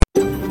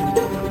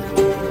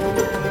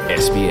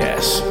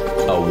SBS,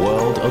 a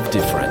world of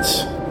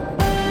difference.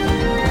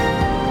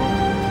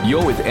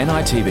 You're with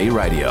NITV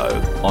Radio,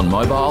 on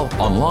mobile,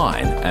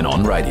 online and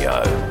on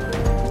radio.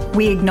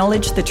 We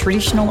acknowledge the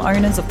traditional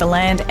owners of the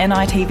land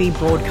NITV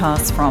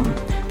broadcasts from,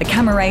 the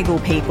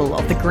Camaragal people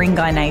of the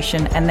Guringai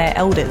Nation and their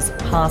elders,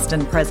 past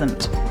and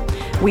present.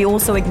 We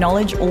also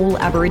acknowledge all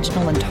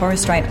Aboriginal and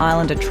Torres Strait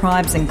Islander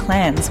tribes and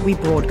clans we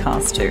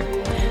broadcast to,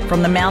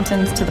 from the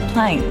mountains to the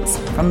plains,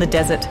 from the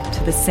desert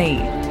to the sea,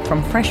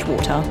 from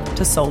freshwater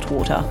to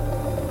saltwater.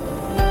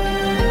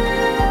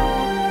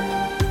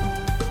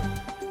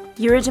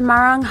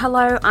 Yuridamarang,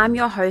 hello, I'm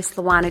your host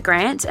Luana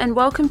Grant and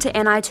welcome to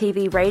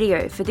NITV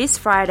Radio for this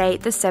Friday,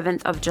 the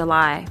 7th of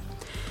July.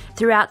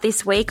 Throughout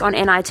this week on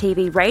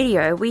NITV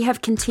Radio, we have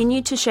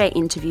continued to share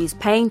interviews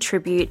paying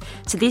tribute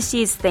to this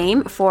year's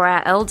theme for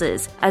our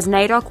elders as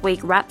NAIDOC Week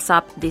wraps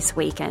up this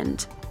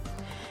weekend.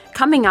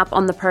 Coming up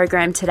on the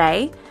program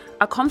today,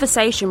 a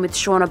conversation with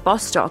Shauna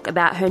Bostock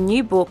about her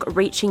new book,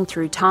 Reaching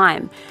Through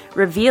Time,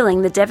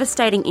 revealing the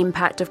devastating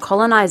impact of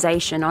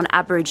colonisation on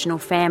Aboriginal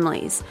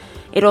families.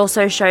 It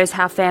also shows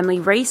how family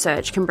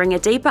research can bring a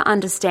deeper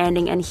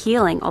understanding and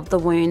healing of the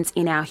wounds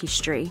in our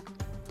history.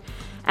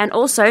 And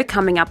also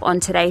coming up on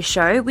today's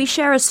show, we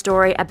share a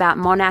story about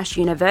Monash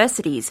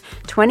University's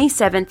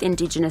 27th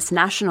Indigenous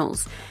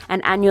Nationals,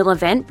 an annual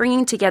event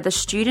bringing together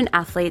student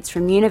athletes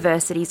from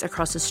universities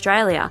across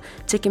Australia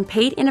to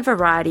compete in a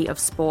variety of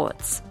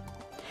sports.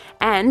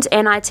 And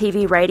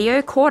NITV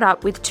Radio caught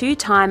up with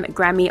two-time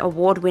Grammy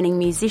Award-winning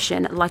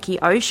musician Lucky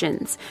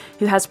Oceans,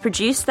 who has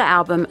produced the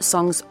album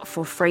Songs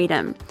for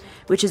Freedom,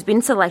 which has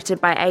been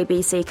selected by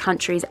ABC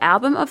Country's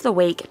Album of the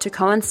Week to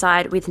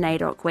coincide with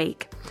NAIDOC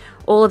Week.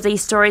 All of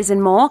these stories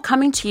and more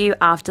coming to you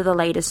after the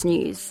latest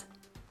news.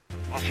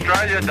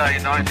 Australia Day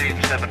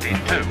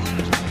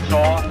 1972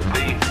 saw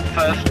the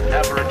first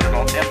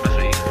Aboriginal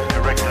embassy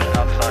erected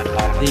outside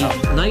Parliament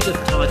House. The native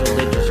title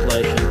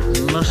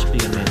legislation must be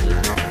amended.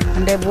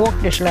 And they've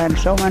walked this land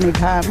so many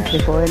times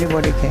before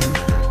anybody came.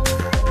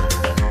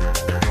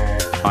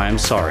 I am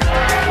sorry.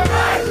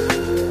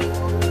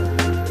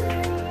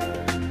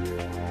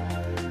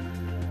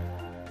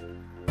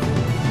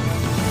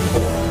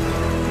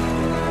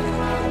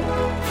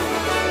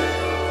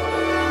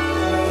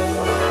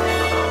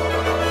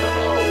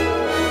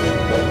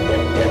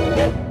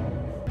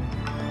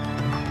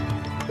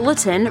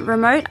 Bulletin,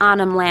 remote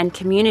Arnhem Land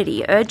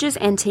community urges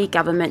NT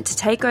government to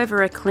take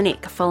over a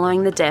clinic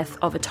following the death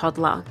of a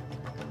toddler.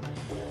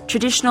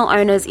 Traditional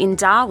owners in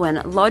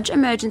Darwin lodge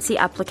emergency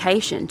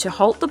application to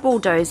halt the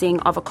bulldozing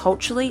of a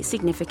culturally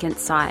significant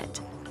site.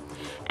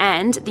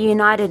 And the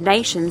United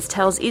Nations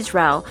tells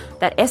Israel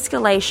that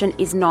escalation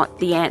is not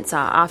the answer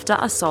after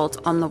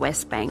assault on the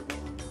West Bank.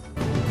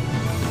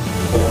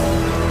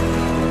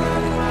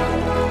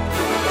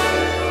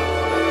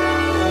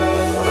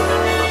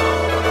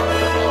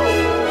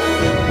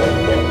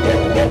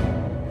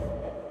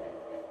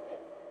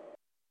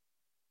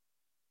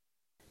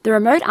 The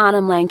remote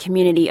Arnhem Land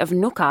community of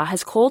Nooka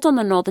has called on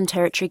the Northern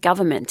Territory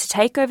government to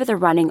take over the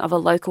running of a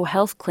local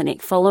health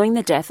clinic following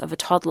the death of a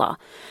toddler.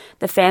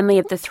 The family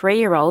of the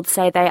 3-year-old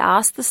say they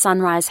asked the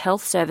Sunrise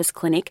Health Service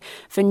Clinic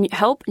for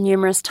help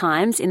numerous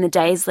times in the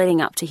days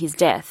leading up to his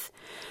death.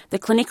 The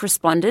clinic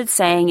responded,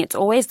 saying it's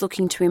always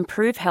looking to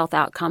improve health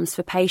outcomes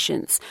for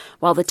patients,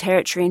 while the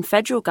Territory and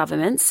Federal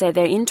governments say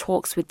they're in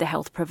talks with the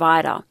health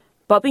provider.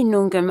 Bobby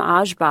Nungam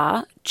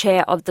Ajbar,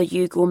 chair of the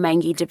Yugul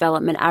Mangi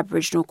Development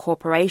Aboriginal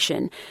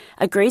Corporation,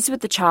 agrees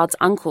with the child's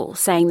uncle,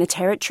 saying the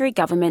Territory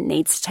government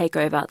needs to take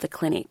over the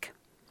clinic.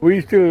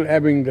 We're still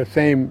having the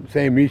same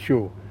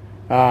issue,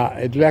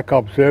 a lack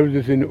of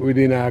services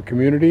within our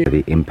community.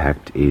 The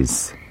impact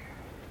is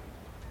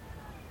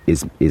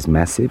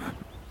massive,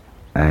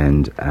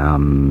 and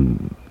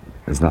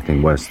there's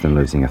nothing worse than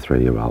losing a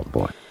 3-year-old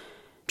boy.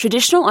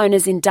 Traditional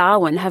owners in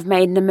Darwin have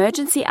made an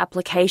emergency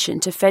application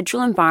to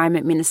Federal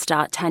Environment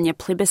Minister Tanya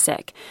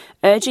Plibersek,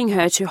 urging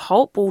her to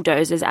halt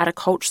bulldozers at a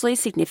culturally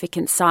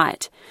significant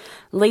site.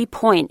 Lee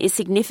Point is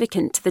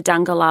significant to the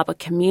Dungalaba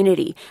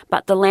community,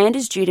 but the land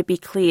is due to be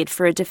cleared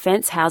for a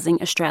Defence Housing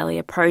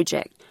Australia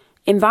project.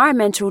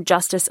 Environmental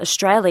Justice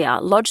Australia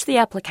lodged the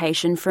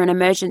application for an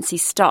emergency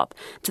stop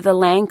to the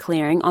land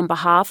clearing on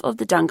behalf of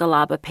the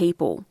Dungalaba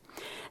people.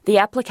 The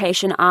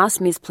application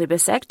asked Ms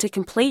Plibersek to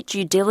complete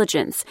due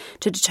diligence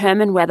to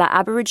determine whether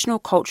Aboriginal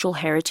cultural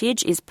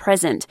heritage is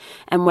present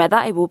and whether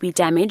it will be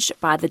damaged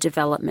by the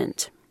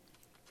development.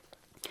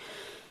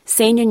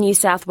 Senior New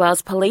South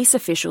Wales police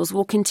officials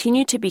will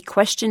continue to be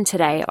questioned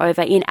today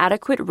over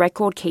inadequate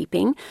record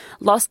keeping,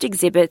 lost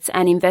exhibits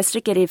and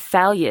investigative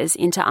failures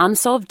into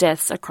unsolved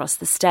deaths across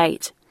the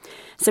state.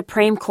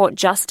 Supreme Court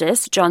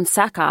Justice John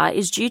Sackar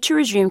is due to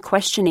resume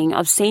questioning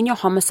of senior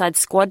homicide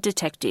squad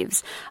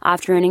detectives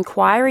after an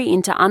inquiry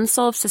into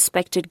unsolved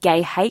suspected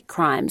gay hate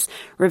crimes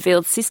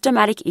revealed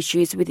systematic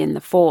issues within the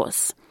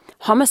force.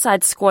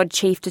 Homicide Squad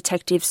Chief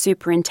Detective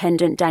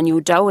Superintendent Daniel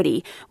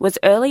Doherty was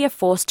earlier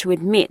forced to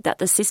admit that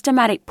the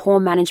systematic poor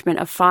management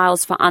of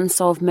files for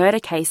unsolved murder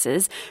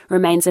cases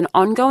remains an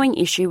ongoing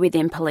issue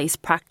within police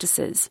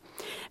practices.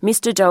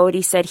 Mr.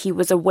 Doherty said he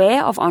was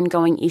aware of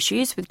ongoing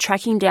issues with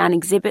tracking down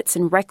exhibits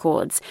and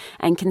records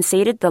and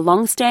conceded the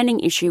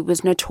long-standing issue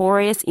was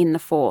notorious in the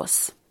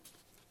force.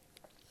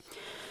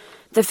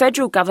 The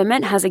federal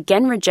government has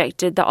again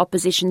rejected the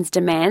opposition's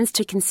demands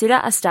to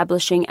consider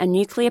establishing a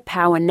nuclear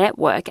power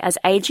network as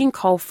ageing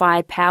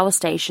coal-fired power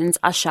stations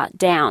are shut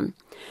down.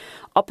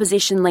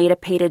 Opposition leader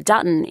Peter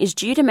Dutton is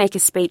due to make a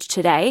speech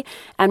today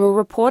and will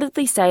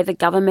reportedly say the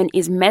government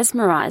is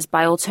mesmerised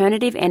by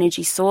alternative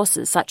energy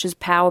sources such as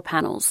power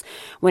panels,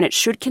 when it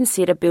should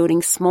consider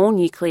building small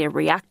nuclear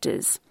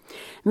reactors.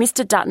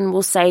 Mr. Dutton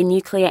will say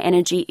nuclear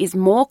energy is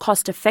more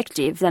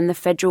cost-effective than the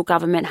federal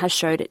government has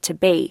showed it to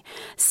be,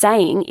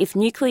 saying if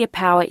nuclear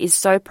power is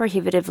so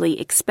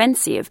prohibitively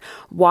expensive,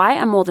 why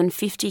are more than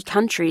 50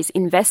 countries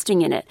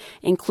investing in it,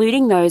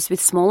 including those with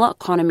smaller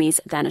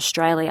economies than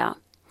Australia?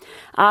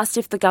 Asked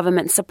if the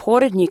government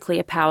supported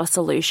nuclear power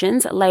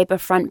solutions, Labor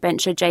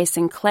frontbencher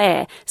Jason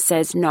Clare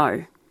says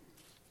no.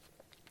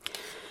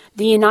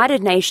 The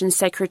United Nations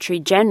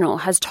Secretary-General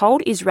has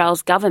told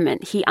Israel's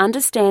government he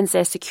understands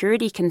their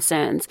security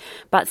concerns,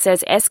 but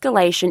says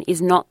escalation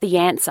is not the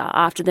answer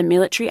after the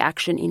military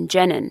action in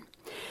Jenin.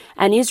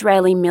 An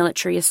Israeli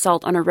military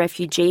assault on a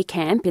refugee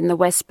camp in the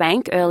West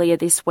Bank earlier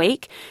this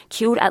week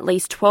killed at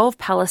least 12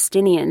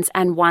 Palestinians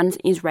and one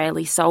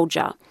Israeli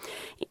soldier,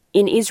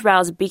 in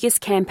Israel's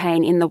biggest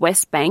campaign in the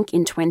West Bank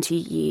in 20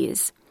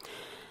 years.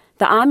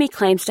 The army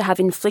claims to have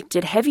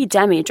inflicted heavy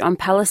damage on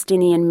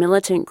Palestinian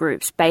militant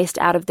groups based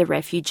out of the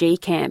refugee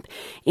camp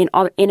in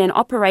an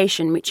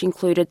operation which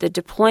included the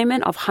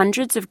deployment of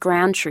hundreds of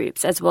ground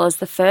troops as well as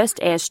the first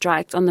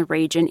airstrikes on the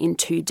region in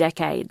 2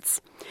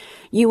 decades.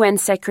 UN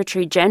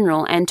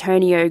Secretary-General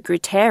Antonio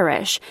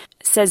Guterres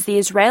says the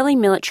Israeli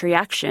military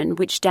action,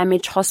 which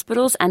damaged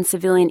hospitals and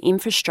civilian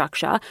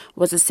infrastructure,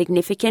 was a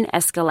significant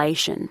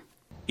escalation.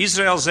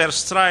 Israel's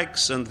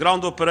airstrikes and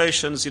ground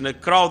operations in a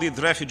crowded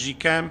refugee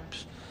camp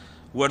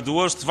were the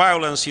worst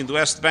violence in the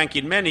West Bank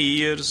in many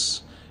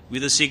years,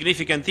 with a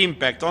significant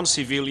impact on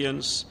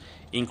civilians,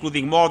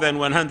 including more than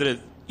 100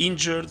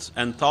 injured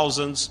and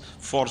thousands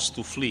forced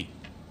to flee.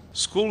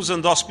 Schools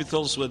and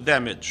hospitals were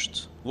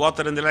damaged,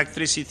 water and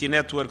electricity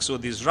networks were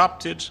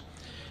disrupted,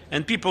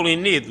 and people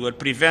in need were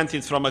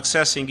prevented from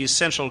accessing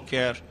essential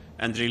care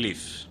and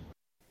relief.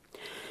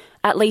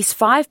 At least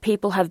 5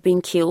 people have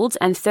been killed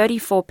and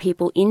 34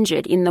 people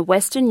injured in the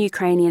western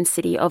Ukrainian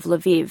city of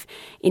Lviv,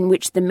 in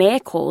which the mayor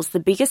calls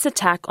the biggest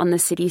attack on the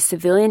city's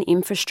civilian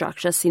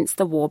infrastructure since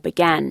the war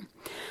began.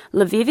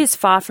 Lviv is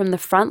far from the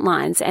front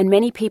lines and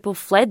many people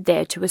fled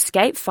there to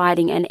escape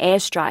fighting and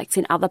airstrikes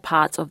in other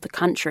parts of the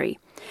country.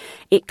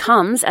 It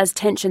comes as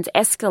tensions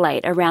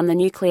escalate around the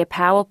nuclear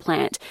power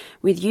plant,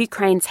 with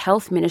Ukraine's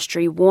health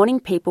ministry warning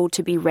people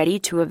to be ready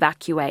to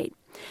evacuate.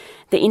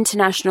 The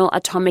International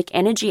Atomic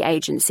Energy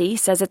Agency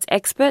says its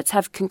experts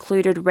have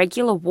concluded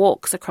regular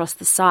walks across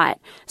the site,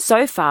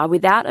 so far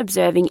without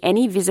observing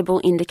any visible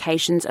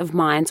indications of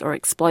mines or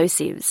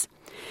explosives.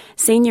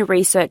 Senior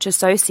Research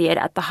Associate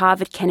at the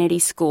Harvard Kennedy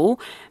School,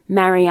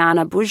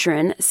 Mariana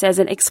Bujrin, says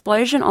an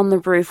explosion on the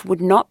roof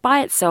would not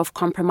by itself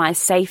compromise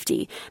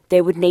safety.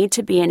 There would need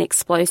to be an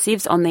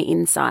explosives on the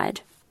inside.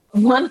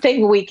 One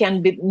thing we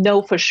can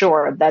know for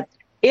sure, that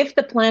if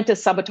the plant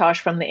is sabotaged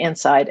from the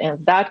inside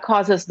and that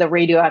causes the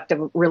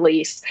radioactive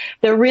release,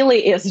 there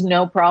really is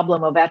no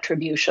problem of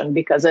attribution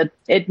because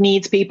it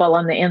needs people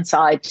on the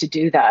inside to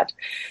do that.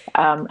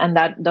 And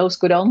that those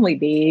could only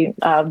be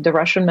the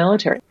Russian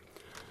military.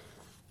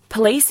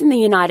 Police in the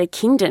United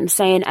Kingdom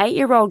say an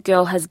 8-year-old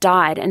girl has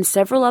died and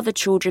several other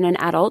children and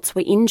adults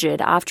were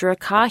injured after a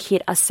car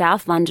hit a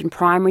South London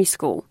primary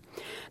school.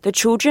 The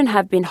children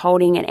have been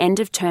holding an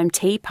end-of-term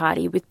tea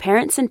party with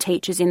parents and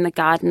teachers in the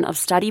garden of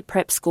Study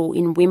Prep School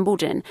in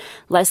Wimbledon,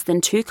 less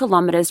than 2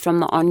 kilometres from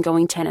the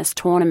ongoing tennis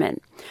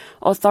tournament.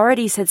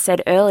 Authorities had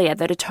said earlier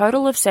that a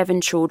total of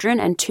 7 children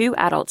and 2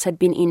 adults had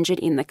been injured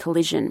in the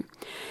collision.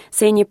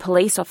 Senior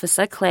police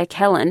officer Claire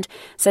Kelland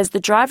says the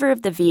driver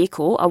of the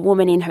vehicle, a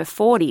woman in her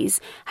 40s,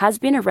 has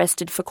been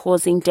arrested for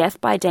causing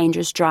death by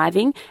dangerous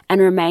driving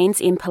and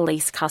remains in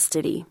police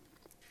custody.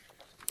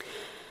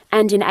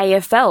 And in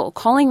AFL,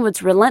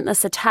 Collingwood's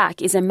relentless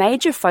attack is a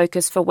major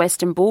focus for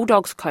Western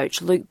Bulldogs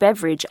coach Luke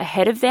Beveridge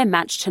ahead of their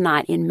match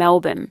tonight in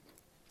Melbourne.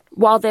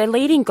 While their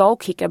leading goal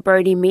kicker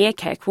Brodie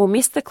Mearkek will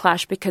miss the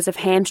clash because of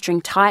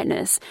hamstring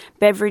tightness,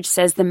 Beveridge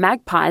says the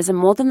Magpies are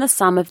more than the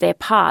sum of their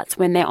parts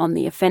when they're on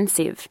the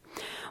offensive.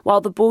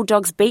 While the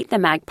Bulldogs beat the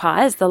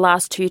Magpies the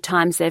last 2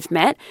 times they've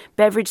met,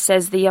 Beveridge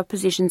says the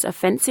opposition's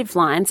offensive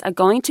lines are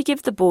going to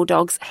give the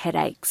Bulldogs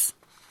headaches.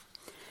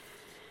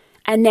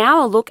 And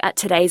now a look at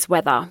today's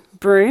weather.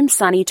 Broome,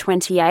 sunny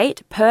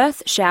 28,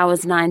 Perth,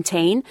 showers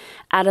 19,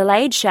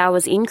 Adelaide,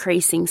 showers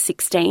increasing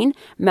 16,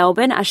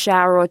 Melbourne, a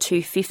shower or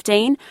two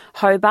 15,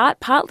 Hobart,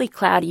 partly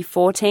cloudy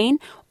 14,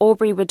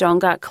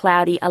 Albury-Wodonga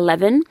cloudy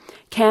 11,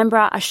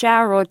 Canberra a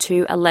shower or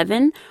two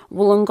 11,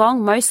 Wollongong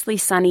mostly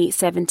sunny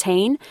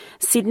 17,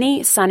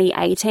 Sydney sunny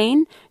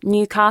 18,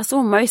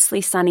 Newcastle mostly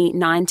sunny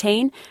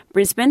 19,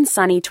 Brisbane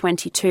sunny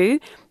 22,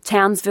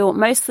 Townsville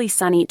mostly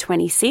sunny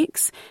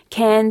 26,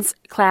 Cairns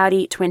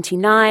cloudy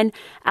 29,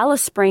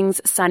 Alice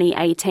Springs sunny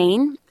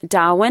 18,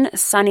 Darwin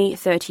sunny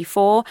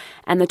 34,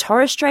 and the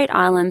Torres Strait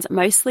Islands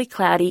mostly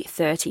cloudy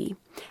 30.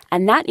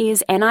 And that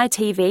is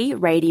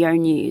NITV Radio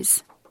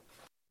News.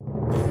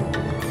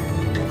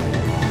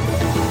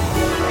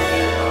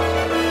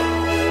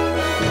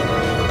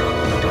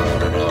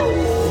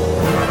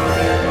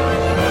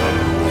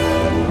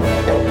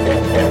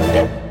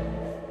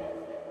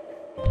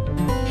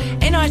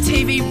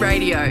 NITV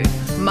Radio,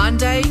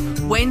 Monday,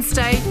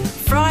 Wednesday,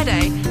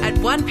 Friday at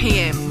 1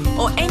 p.m.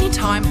 or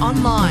anytime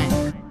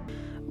online.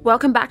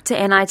 Welcome back to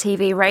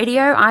NITV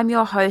Radio. I'm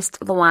your host,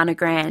 Luana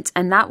Grant,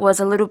 and that was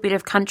A Little Bit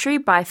of Country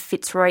by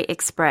Fitzroy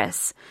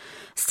Express.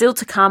 Still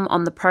to come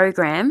on the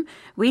program,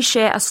 we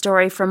share a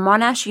story from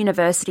Monash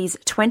University's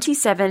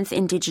 27th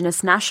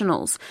Indigenous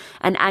Nationals,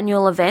 an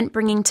annual event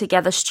bringing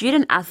together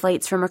student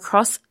athletes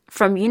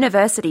from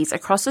universities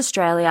across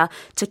Australia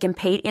to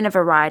compete in a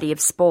variety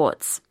of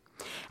sports.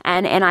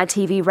 And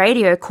NITV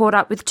Radio caught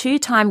up with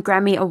two-time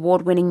Grammy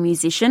Award-winning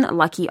musician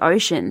Lucky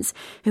Oceans,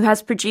 who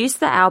has produced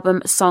the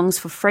album Songs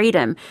for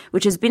Freedom,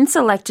 which has been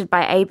selected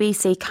by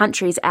ABC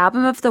Country's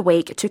Album of the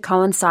Week to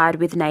coincide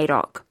with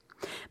NAIDOC.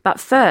 But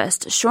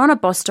first, Shauna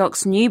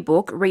Bostock's new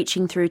book,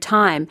 Reaching Through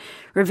Time,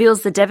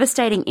 reveals the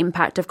devastating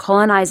impact of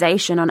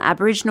colonisation on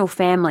Aboriginal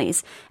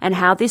families and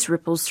how this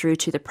ripples through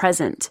to the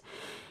present.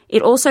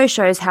 It also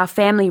shows how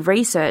family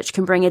research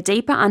can bring a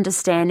deeper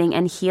understanding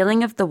and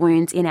healing of the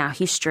wounds in our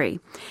history.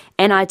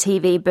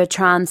 NITV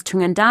Bertrand's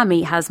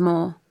Tungandami has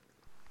more.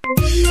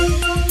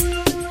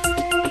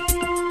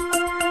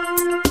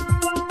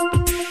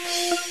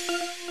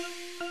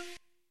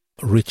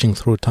 Reaching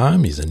Through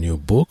Time is a new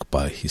book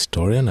by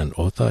historian and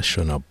author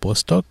Shauna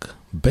Bostock,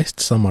 best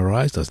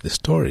summarized as the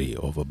story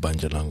of a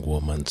Bundjalung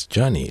woman's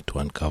journey to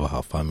uncover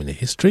her family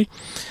history,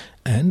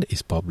 and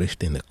is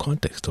published in the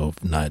context of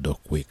NAIDOC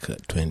Week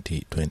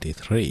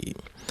 2023.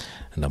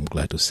 And I'm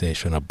glad to say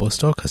Shauna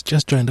Bostock has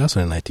just joined us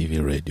on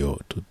NITV Radio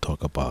to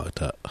talk about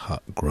her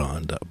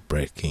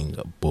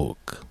groundbreaking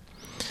book.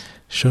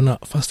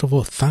 Shauna, first of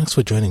all, thanks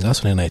for joining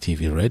us on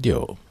NITV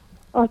Radio.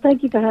 Oh,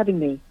 thank you for having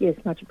me. Yes,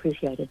 much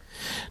appreciated.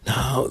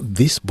 Now,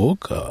 this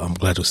book, I'm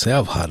glad to say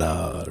I've had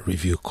a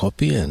review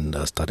copy and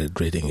started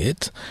reading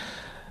it.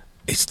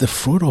 It's the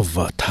fruit of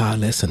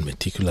tireless and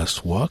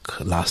meticulous work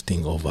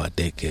lasting over a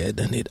decade,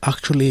 and it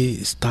actually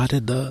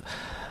started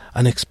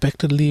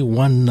unexpectedly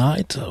one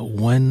night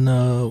when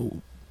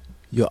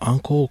your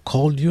uncle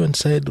called you and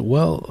said,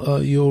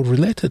 well, you're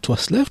related to a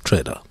slave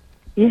trader.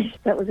 Yes,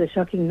 that was a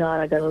shocking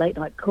night. I got a late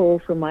night call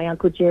from my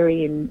Uncle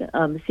Jerry in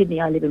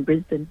Sydney. I live in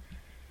Brisbane.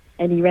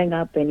 And he rang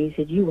up and he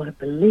said, you won't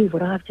believe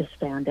what I've just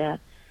found out,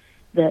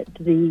 that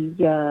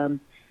the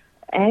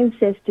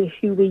ancestor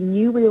who we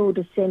knew we all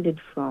descended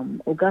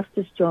from,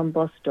 Augustus John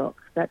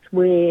Bostock, that's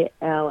where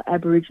our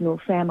Aboriginal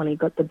family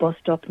got the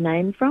Bostock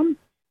name from.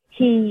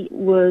 He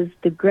was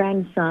the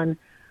grandson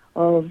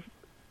of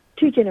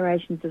two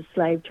generations of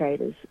slave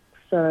traders.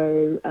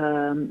 So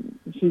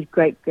his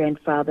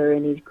great-grandfather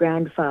and his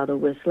grandfather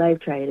were slave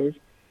traders.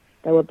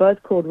 They were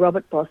both called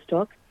Robert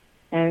Bostock.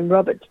 And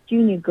Robert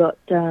Jr. got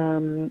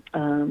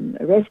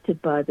arrested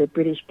by the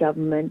British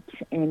government,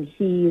 and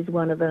he is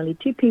one of only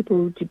two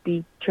people to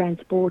be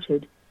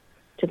transported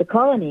to the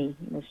colony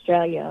in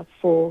Australia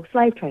for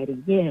slave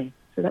trading. Yeah,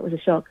 so that was a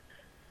shock.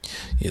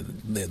 Yeah,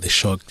 the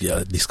shock,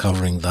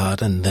 discovering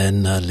that, and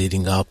then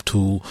leading up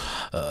to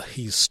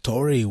his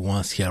story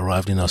once he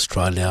arrived in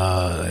Australia,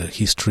 a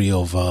history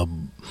of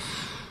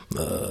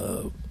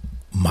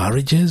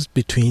marriages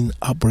between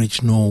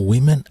Aboriginal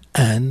women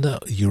and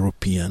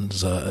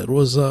Europeans. It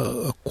was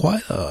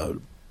quite, I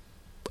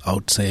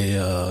would say,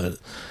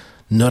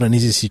 not an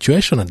easy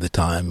situation at the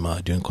time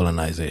during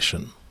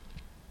colonization.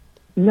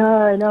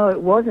 No,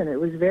 it wasn't. It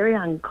was very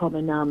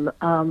uncommon.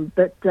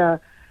 But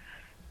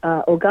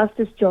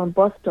Augustus John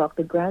Bostock,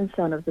 the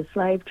grandson of the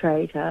slave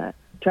trader,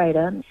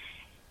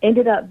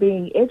 ended up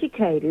being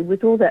educated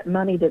with all that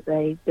money that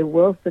the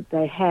wealth that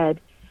they had.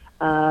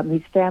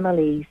 His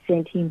family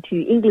sent him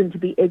to England to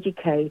be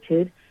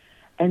educated,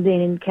 and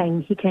then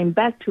he came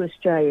back to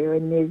Australia,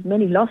 and there's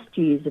many lost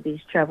years of his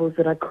travels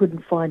that I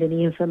couldn't find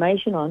any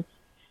information on.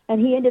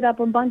 And he ended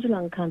up on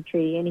Bundjalung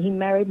country, and he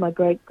married my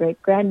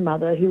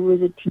great-great-grandmother, who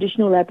was a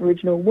traditional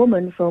Aboriginal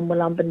woman from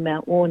Wollumbin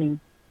Mount Warning.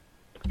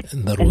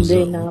 And that was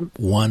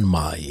One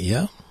Mai,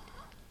 yeah?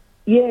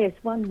 Yes,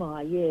 One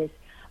Mai, yes.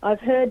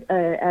 I've heard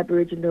an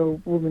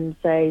Aboriginal woman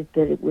say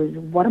that it was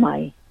One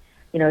Mai,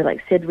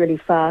 like said really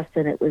fast,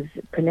 and it was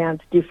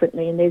pronounced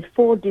differently. And there's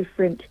 4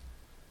 different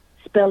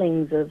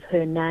spellings of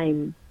her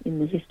name in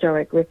the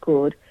historic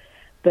record.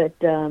 But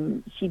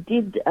she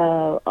did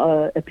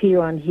appear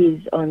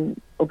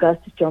on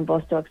Augustus John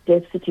Bostock's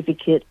death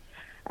certificate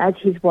as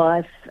his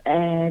wife,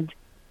 and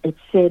it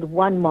said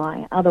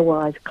Wunmai,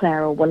 otherwise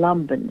Clara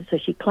Wollumben. So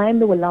she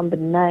claimed the Wollumben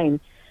name.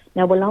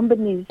 Now,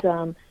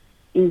 Wollumben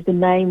is the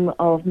name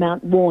of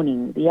Mount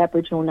Warning, the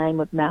Aboriginal name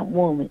of Mount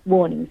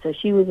Warning. So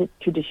she was a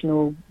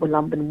traditional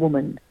Wollumben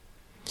woman.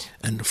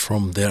 And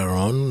from there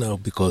on,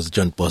 because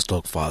John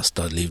Bostock first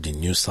lived in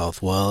New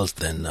South Wales,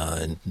 then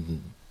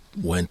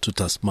went to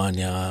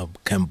Tasmania,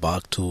 came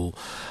back to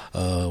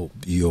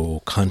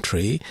your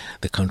country,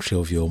 the country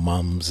of your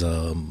mom's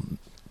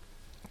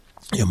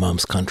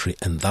country,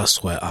 and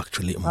that's where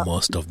actually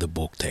most of the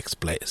book takes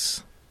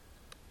place.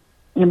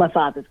 In my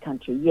father's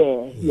country,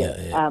 yeah.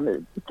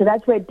 So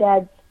that's where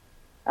Dad's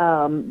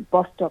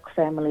Bostock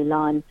family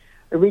line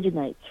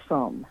originates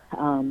from.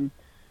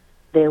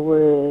 There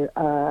was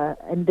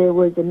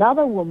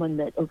another woman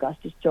that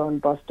Augustus John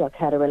Bostock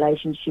had a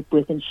relationship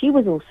with, and she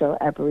was also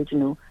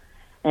Aboriginal,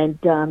 and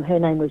her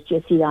name was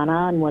Jessie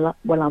Annan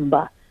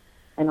Wollumba,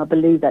 and I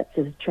believe that's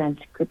a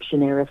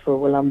transcription error for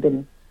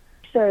Wollumben.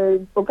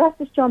 So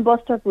Augustus John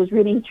Bostock was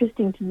really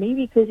interesting to me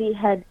because he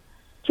had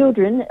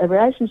children,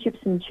 relationships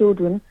and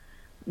children,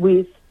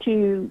 with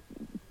two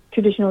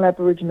traditional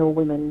Aboriginal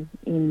women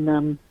in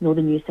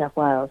northern New South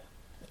Wales.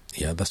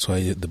 Yeah, that's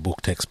why the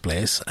book takes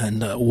place.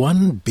 And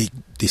one big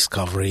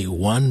discovery,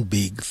 one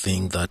big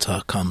thing that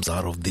comes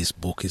out of this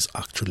book is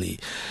actually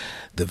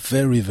the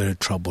very, very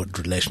troubled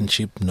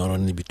relationship, not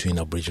only between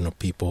Aboriginal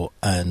people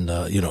and,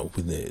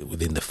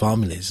 within the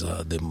families.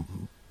 The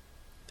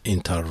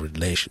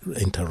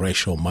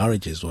interracial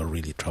marriages were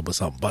really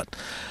troublesome. But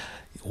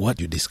what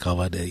you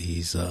discovered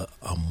is a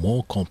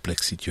more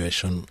complex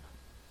situation,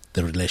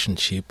 the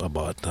relationship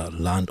about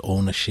land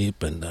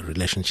ownership and the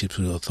relationships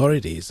with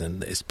authorities,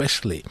 and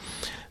especially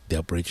the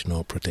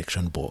Aboriginal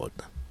Protection Board.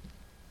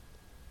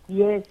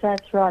 Yes,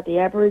 that's right. The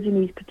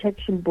Aborigines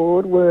Protection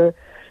Board were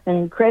an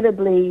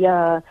incredibly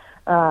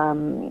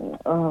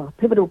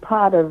pivotal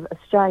part of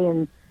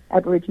Australian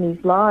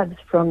Aborigines' lives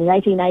from the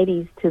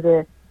 1880s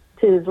to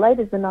as late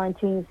as the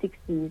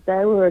 1960s.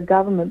 They were a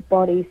government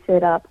body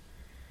set up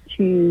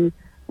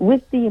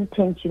with the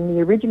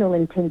original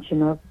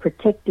intention of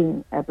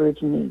protecting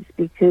Aborigines,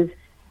 because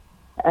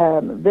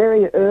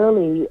very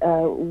early,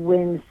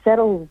 when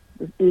the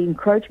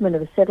encroachment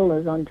of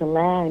settlers onto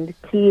land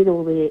cleared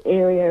all the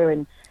area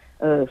and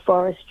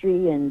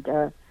forestry, and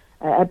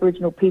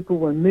Aboriginal people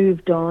were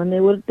moved on,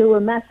 there were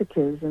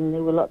massacres, and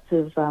there were lots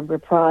of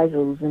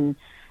reprisals, and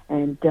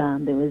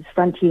there was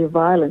frontier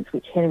violence,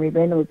 which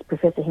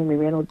Professor Henry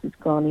Reynolds has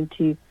gone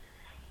into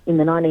in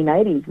the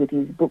 1980s with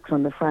his books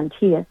on the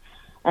frontier.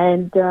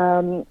 And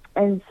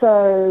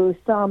so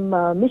some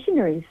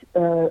missionaries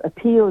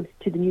appealed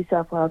to the New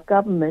South Wales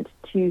government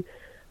to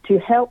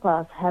help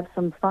us have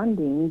some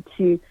funding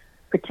to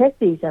protect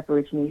these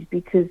Aborigines,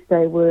 because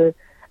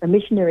a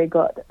missionary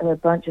got a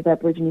bunch of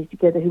Aborigines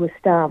together who were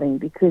starving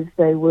because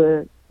they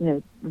were,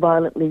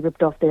 violently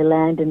ripped off their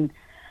land and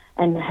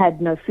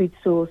had no food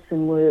source,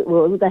 and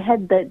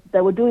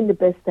they were doing the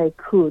best they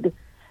could,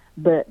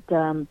 but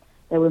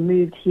they were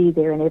moved here,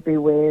 there, and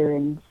everywhere.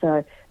 And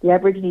so the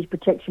Aborigines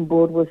Protection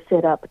Board was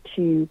set up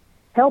to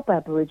help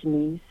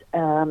Aborigines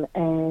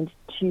and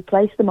to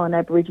place them on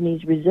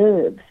Aborigines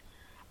reserves.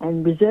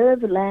 And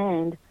reserve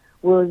land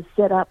was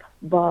set up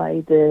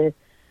by the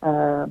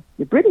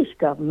British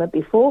government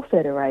before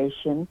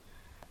Federation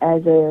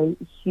as a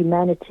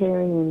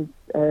humanitarian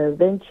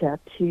venture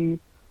to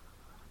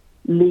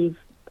leave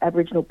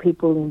Aboriginal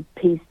people in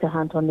peace to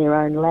hunt on their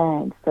own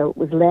land. So it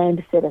was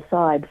land set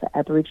aside for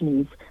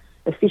Aborigines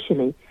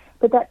officially,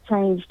 but that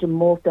changed and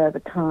morphed over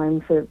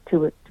time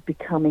to it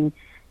becoming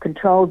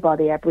controlled by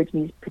the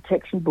Aborigines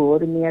Protection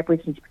Board. And the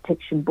Aborigines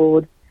Protection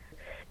Board,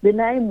 the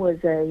name was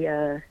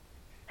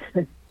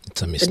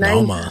it's a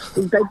misnomer.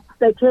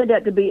 They turned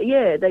out to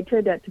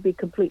be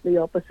completely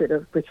opposite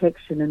of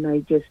protection, and they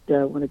just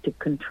wanted to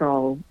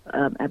control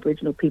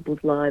Aboriginal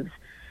people's lives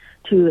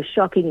to a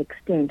shocking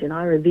extent. And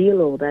I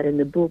reveal all that in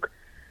the book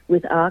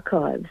with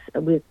archives,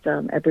 with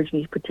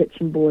Aborigines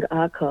Protection Board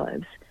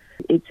archives.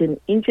 It's an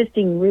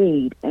interesting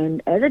read,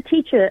 and as a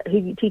teacher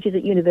who teaches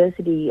at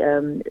university,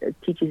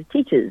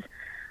 teaches,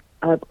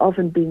 I've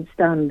often been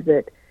stunned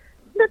that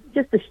not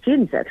just the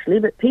students actually,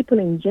 but people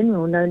in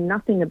general know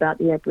nothing about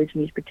the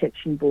Aborigines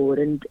Protection Board,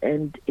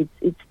 and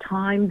it's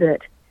time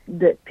that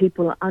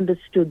people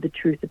understood the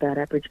truth about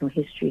Aboriginal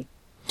history.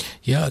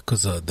 Yeah,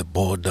 because the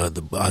board,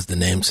 as the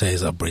name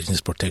says, Aborigines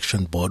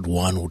Protection Board,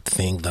 one would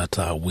think that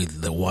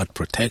with the word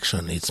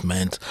protection, it's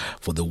meant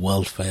for the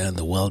welfare and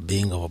the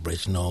well-being of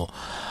Aboriginal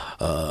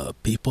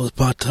people,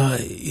 but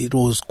it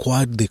was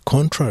quite the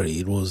contrary.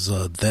 It was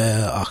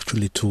there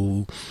actually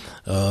to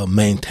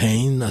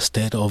maintain a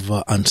state of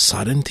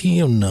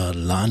uncertainty on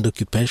land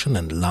occupation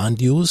and land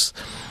use.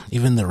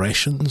 Even the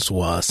rations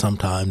were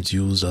sometimes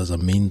used as a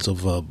means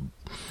of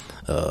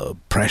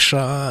pressure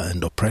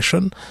and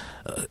oppression.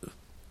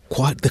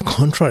 Quite the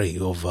contrary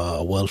of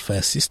a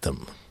welfare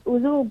system. It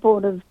was all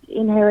born of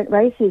inherent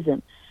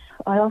racism.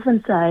 I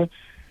often say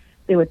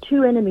there were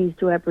two enemies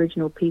to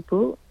Aboriginal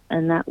people,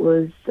 and that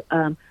was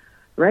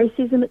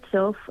racism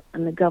itself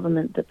and the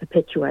government that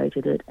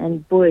perpetuated it.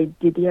 And boy,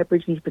 did the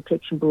Aborigines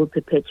Protection Board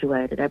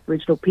perpetuate it.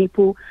 Aboriginal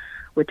people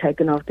were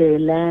taken off their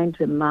land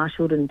and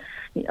marshalled and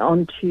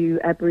onto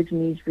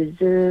Aborigines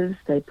reserves.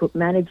 They put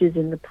managers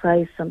in the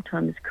place,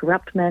 sometimes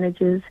corrupt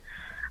managers.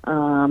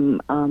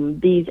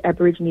 These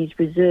Aborigines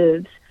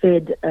reserves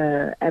fed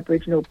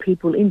Aboriginal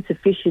people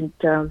insufficient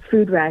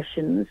food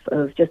rations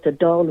of just a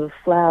dole of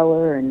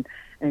flour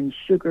and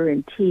sugar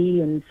and tea,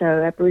 and so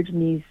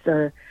Aborigines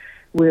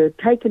were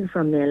taken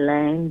from their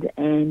land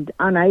and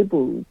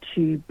unable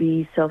to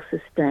be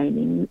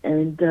self-sustaining,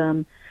 and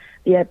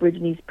the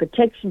Aborigines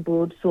Protection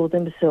Board saw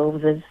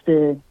themselves as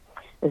the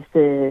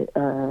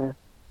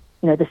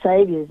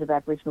saviours of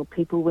Aboriginal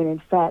people, when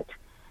in fact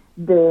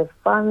their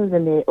funds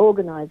and their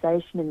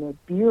organisation and their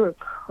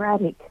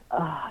bureaucratic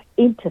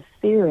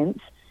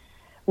interference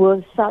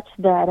was such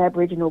that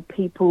Aboriginal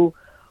people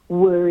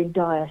were in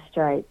dire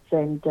straits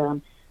and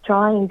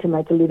trying to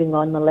make a living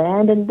on the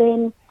land. And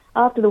then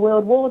after the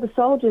World War, the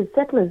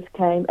settlers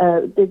came.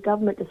 The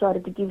government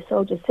decided to give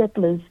soldier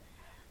settlers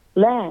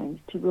land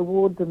to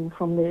reward them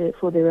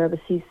for their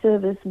overseas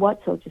service, white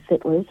soldier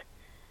settlers.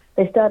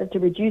 They started to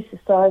reduce the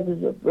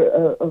sizes of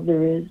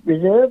the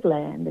reserve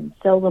land and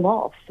sell them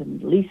off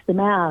and lease them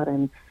out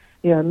and,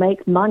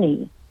 make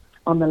money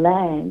on the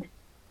land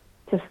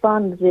to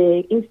fund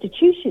their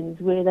institutions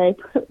where they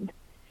put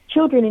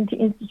children into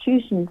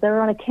institutions. They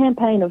were on a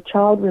campaign of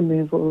child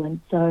removal, and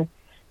so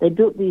they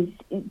built these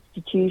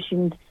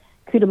institutions,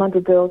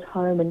 Cootamundra Girls'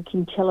 Home and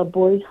Kinchela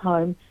Boys'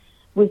 Home,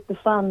 with the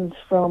funds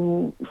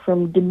from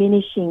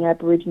diminishing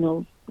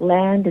Aboriginal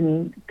land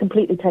and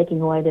completely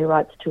taking away their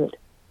rights to it.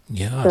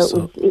 Yeah,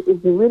 so it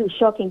was a really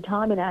shocking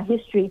time in our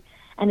history,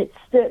 and it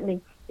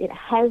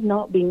has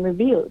not been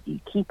revealed. You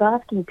keep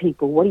asking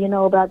people, what do you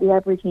know about the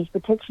Aborigines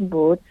Protection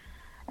Board?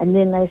 And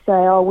then they say,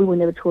 oh, we were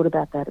never taught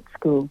about that at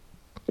school.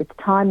 It's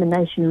time the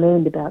nation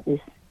learned about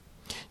this.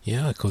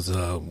 Yeah, because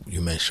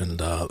you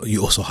mentioned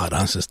you also had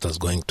ancestors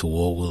going to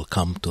war. We'll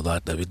come to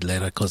that a bit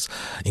later, because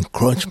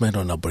encroachment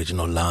on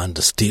Aboriginal land,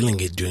 stealing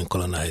it during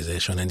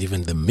colonization, and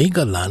even the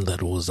meager land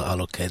that was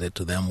allocated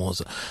to them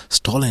was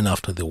stolen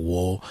after the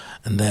war.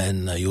 And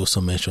then you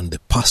also mentioned the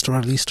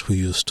pastoralists who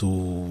used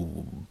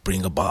to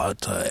bring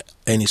about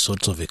any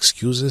sorts of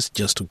excuses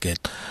just to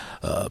get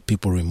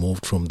people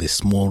removed from the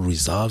small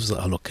reserves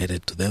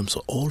allocated to them.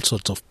 So all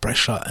sorts of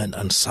pressure and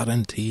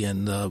uncertainty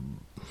and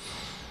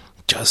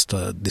just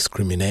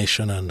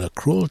discrimination and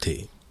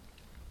cruelty.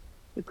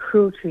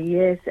 Cruelty,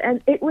 yes.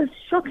 And it was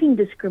shocking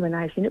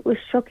discrimination, it was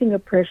shocking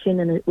oppression,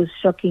 and it was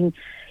shocking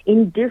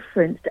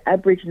indifference to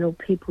Aboriginal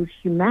people's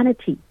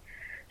humanity.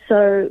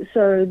 So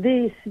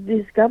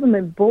this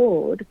government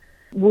board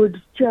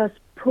would just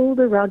pull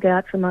the rug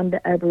out from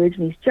under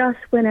Aborigines just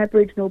when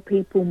Aboriginal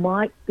people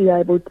might be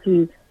able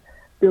to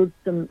build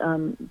some,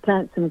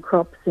 plant some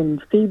crops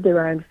and feed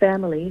their own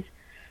families.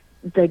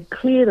 They'd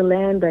clear the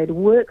land. They'd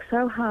work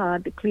so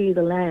hard to clear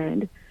the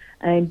land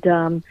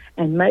and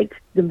make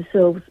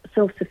themselves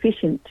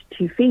self-sufficient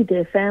to feed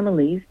their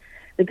families.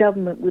 The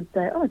government would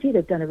say, oh, gee,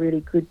 they've done a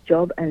really good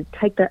job, and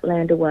take that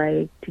land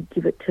away to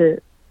give it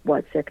to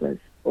white settlers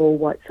or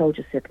white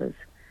soldier settlers.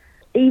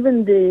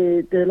 Even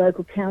the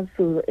local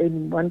council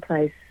in one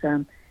place,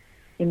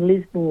 in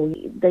Lismore,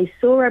 they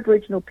saw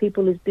Aboriginal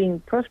people as being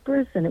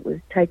prosperous, and it was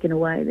taken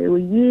away. There were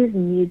years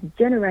and years,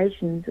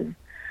 generations of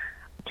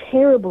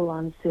terrible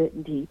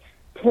uncertainty,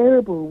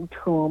 terrible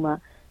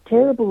trauma,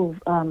 terrible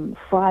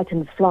fright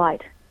and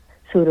flight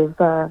sort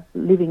of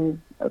living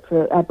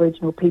for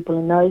Aboriginal people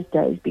in those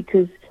days,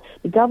 because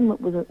the government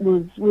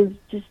was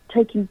just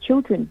taking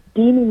children,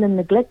 deeming them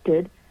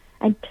neglected,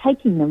 and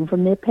taking them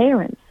from their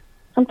parents,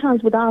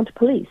 sometimes with armed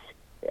police.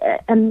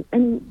 And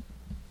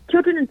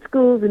children in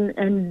schools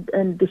and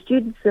the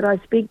students that I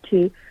speak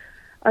to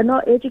are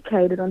not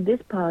educated on this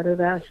part of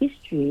our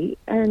history,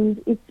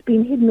 and it's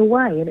been hidden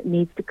away, and it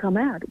needs to come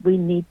out. We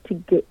need to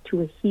get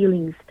to a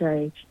healing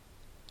stage.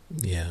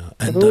 Yeah,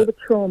 and of all the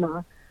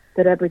trauma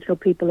that Aboriginal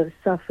people have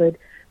suffered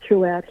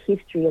throughout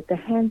history at the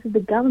hands of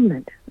the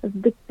government, of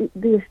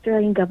the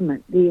Australian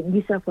government, the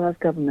New South Wales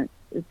government.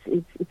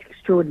 It's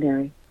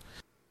extraordinary.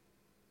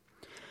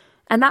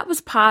 And that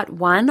was part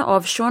one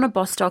of Shauna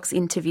Bostock's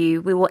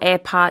interview. We will air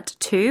part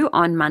 2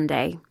 on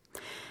Monday.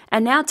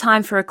 And now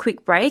time for a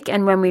quick break,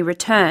 and when we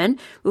return,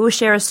 we will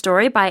share a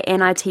story by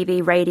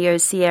NITV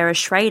Radio's Sierra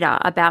Schrader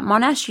about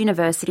Monash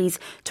University's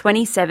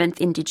 27th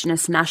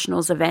Indigenous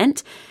Nationals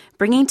event,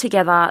 bringing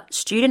together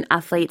student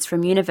athletes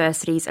from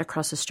universities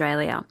across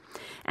Australia.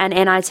 And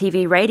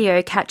NITV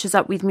Radio catches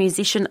up with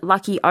musician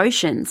Lucky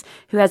Oceans,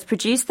 who has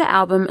produced the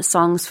album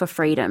Songs for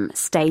Freedom.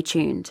 Stay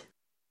tuned.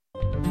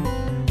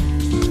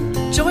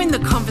 Join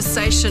the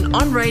conversation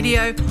on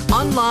radio,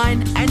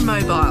 online and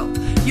mobile.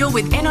 You're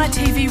with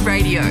NITV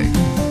Radio.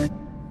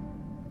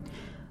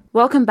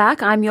 Welcome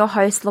back. I'm your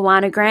host,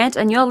 Luana Grant,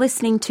 and you're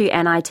listening to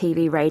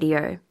NITV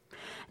Radio.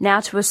 Now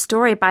to a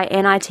story by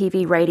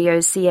NITV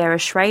Radio's Sierra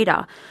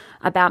Schrader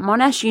about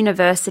Monash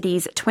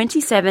University's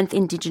 27th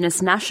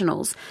Indigenous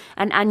Nationals,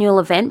 an annual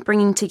event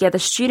bringing together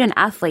student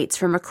athletes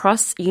from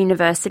across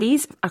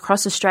universities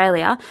across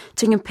Australia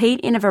to compete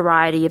in a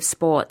variety of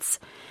sports.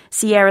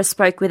 Sierra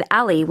spoke with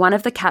Ali, one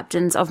of the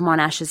captains of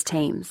Monash's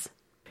teams.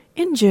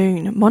 In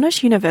June,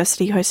 Monash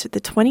University hosted the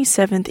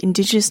 27th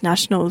Indigenous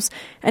Nationals,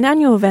 an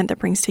annual event that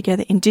brings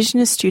together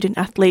Indigenous student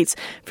athletes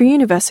from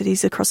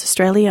universities across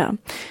Australia.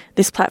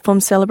 This platform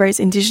celebrates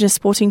Indigenous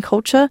sporting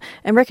culture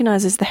and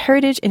recognises the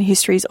heritage and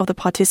histories of the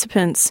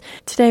participants.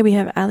 Today we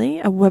have Ali,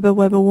 a Webber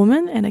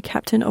woman and a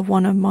captain of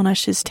one of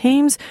Monash's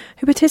teams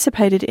who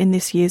participated in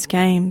this year's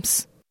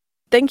games.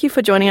 Thank you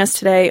for joining us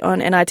today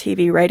on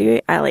NITV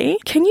Radio, Ali.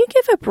 Can you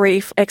give a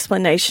brief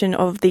explanation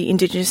of the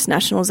Indigenous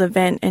Nationals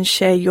event and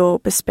share your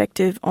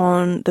perspective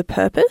on the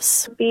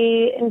purpose?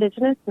 The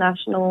Indigenous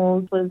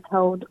Nationals was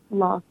held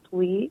last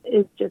week.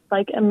 It's just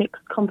like a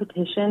mixed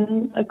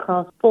competition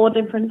across 4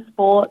 different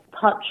sports: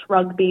 touch,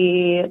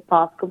 rugby,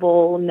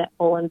 basketball,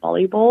 netball and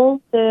volleyball,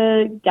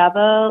 to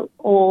gather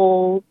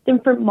all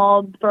different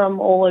mobs from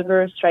all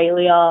over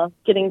Australia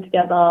getting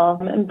together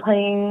and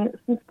playing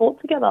some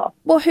sport together.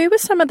 Well, who were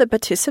some of the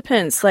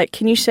participants?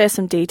 Can you share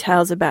some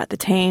details about the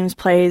teams,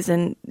 players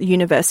and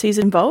universities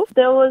involved?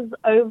 There was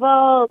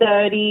over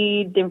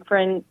 30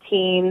 different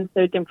teams,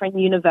 so different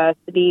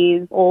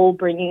universities, all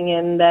bringing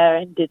in their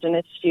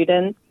Indigenous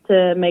students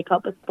to make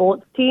up a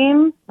sports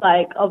team.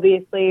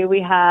 Obviously,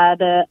 we had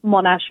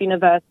Monash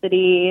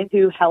University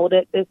who held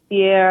it this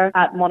year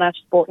at Monash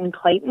Sport in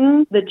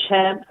Clayton. The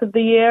champs of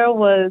the year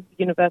was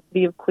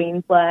University of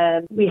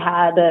Queensland. We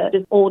had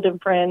just all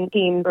different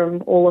teams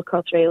from all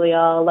across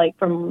Australia,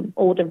 from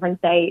all different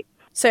states.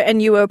 So,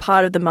 and you were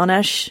part of the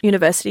Monash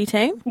University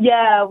team?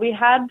 Yeah, we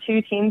had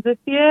 2 teams this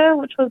year,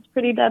 which was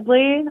pretty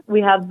deadly.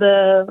 We had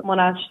the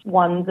Monash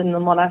 1s and the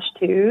Monash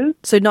 2s.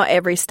 So not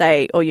every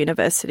state or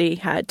university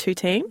had 2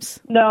 teams?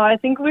 No, I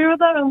think we were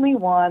the only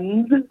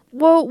ones.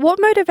 Well, what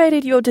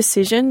motivated your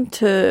decision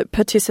to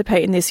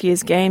participate in this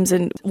year's games,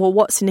 and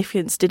what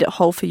significance did it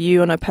hold for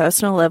you on a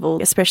personal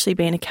level, especially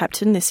being a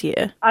captain this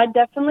year? I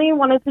definitely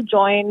wanted to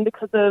join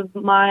because of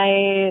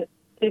my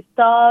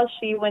sister.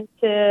 She went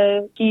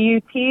to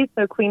QUT,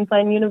 so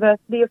Queensland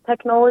University of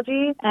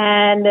Technology,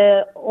 and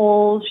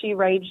all she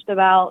raged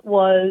about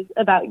was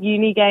about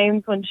uni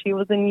games when she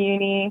was in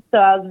uni. So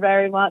I was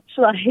very much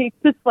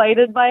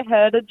persuaded by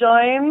her to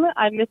join.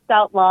 I missed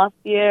out last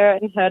year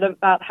and heard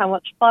about how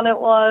much fun it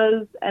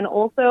was, and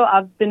also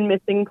I've been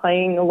missing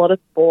playing a lot of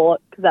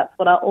sport because that's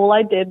all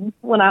I did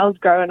when I was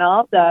growing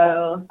up.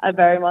 So I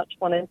very much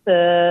wanted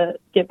to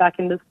get back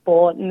into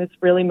sport, and this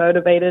really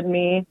motivated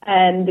me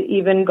and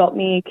even got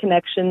me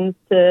connections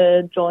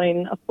to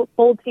join a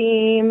football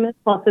team,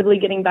 possibly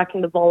getting back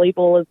into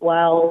volleyball as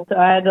well. So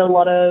I had a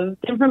lot of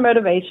different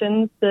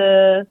motivations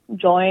to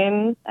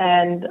join,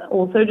 and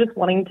also just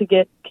wanting to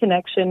get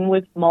connection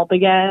with mob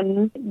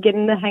again,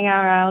 getting to hang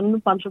around a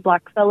bunch of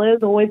black fellas,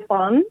 always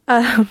fun.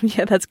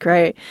 Yeah, that's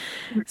great.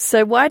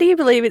 So why do you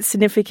believe it's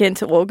significant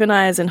to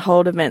organise and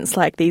hold events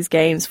like these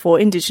games for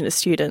Indigenous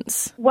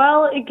students?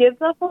 Well, it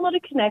gives us a lot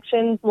of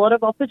connections, a lot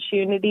of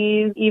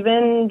opportunities,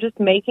 even just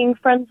making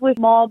friends with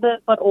mob,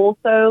 but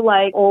also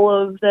all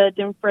of the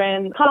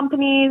different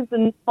companies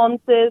and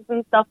sponsors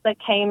and stuff that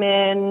came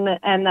in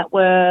and that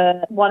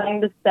were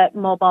wanting to set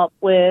mob up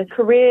with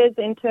careers,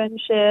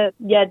 internships,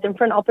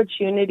 different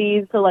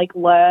opportunities to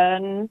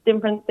learn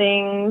different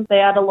things. They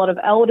had a lot of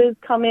elders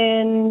come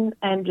in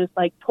and just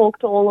talk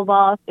to all of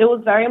us. It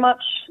was very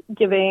much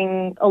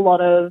giving a lot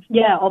of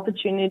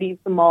opportunities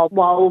for mob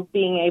while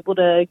being able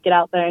to get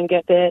out there and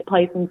get fit,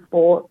 play some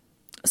sport.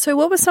 So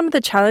what were some of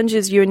the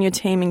challenges you and your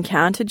team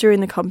encountered during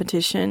the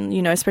competition,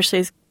 especially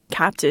as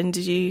captain?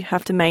 Did you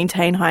have to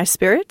maintain high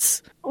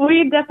spirits?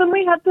 We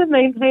definitely had to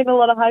maintain a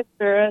lot of high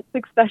spirits,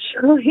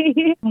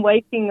 especially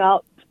waking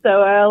up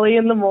so early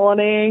in the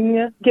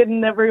morning,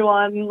 getting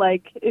everyone,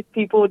 if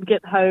people would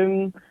get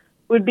home,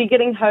 would be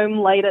getting home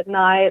late at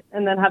night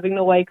and then having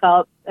to wake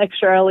up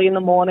extra early in the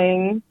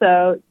morning.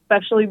 So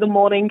especially the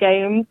morning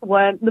games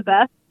weren't the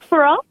best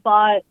for us.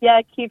 But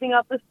keeping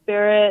up the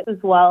spirit as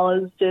well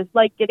as just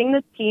getting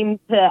the team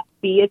to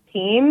be a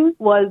team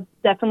was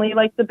definitely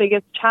the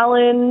biggest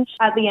challenge.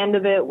 At the end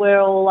of it, we're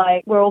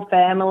all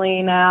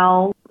family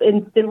now.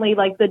 Instantly,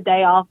 the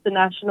day after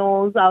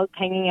Nationals, I was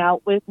hanging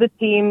out with the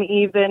team.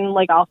 Even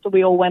after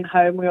we all went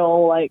home, we were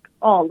all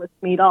oh, let's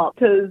meet up,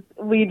 because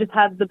we just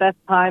had the best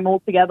time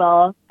all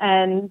together.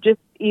 And just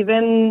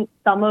even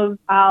some of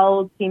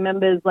our team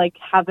members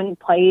haven't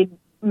played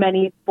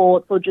many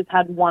sports or just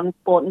had one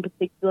sport in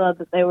particular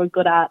that they were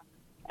good at,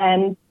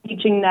 and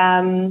teaching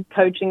them,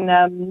 coaching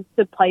them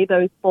to play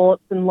those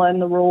sports and learn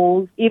the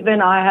rules.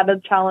 Even I had a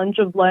challenge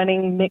of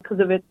learning, because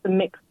of it's a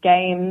mixed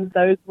game,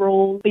 those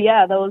rules. But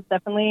there was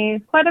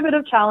definitely quite a bit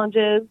of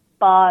challenges,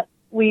 but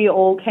we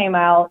all came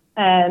out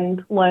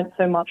and learnt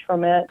so much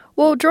from it.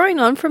 Well, drawing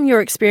on from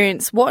your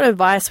experience, what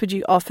advice would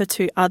you offer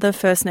to other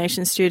First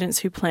Nations students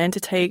who plan to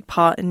take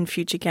part in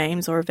future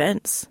games or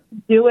events?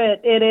 Do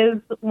it. It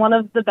is one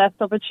of the best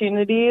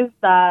opportunities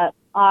that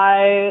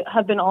I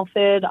have been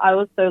offered. I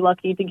was so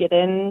lucky to get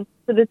in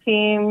to to the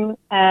team,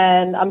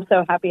 and I'm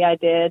so happy I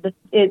did.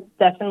 It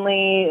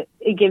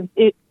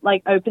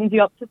opens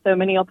you up to so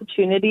many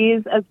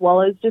opportunities, as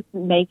well as just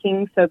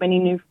making so many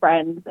new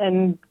friends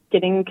and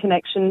getting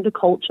connection to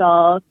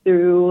culture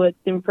through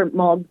different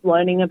mobs,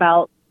 learning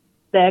about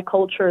their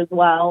culture as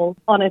well.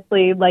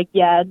 Honestly,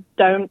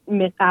 don't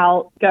miss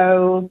out.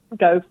 Go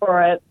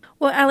for it.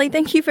 Well, Ali,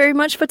 thank you very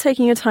much for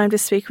taking your time to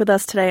speak with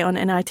us today on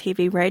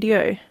NITV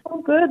Radio.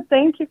 Oh, good.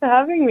 Thank you for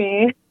having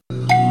me.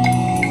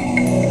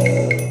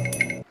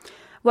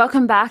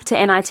 Welcome back to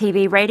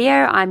NITV Radio.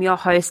 I'm your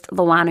host,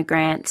 Luana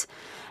Grant.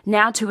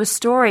 Now to a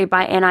story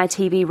by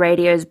NITV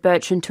Radio's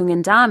Bertrand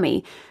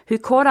Tungandami, who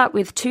caught up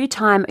with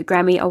two-time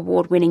Grammy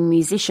Award-winning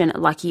musician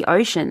Lucky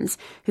Oceans,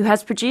 who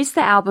has produced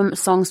the album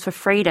Songs for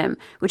Freedom,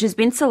 which has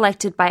been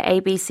selected by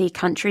ABC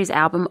Country's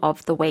Album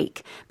of the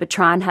Week.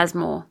 Bertrand has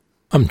more.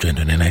 I'm joined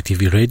on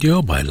NITV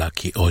Radio by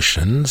Lucky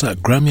Oceans, a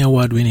Grammy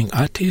Award-winning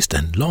artist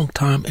and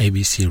long-time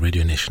ABC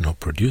Radio National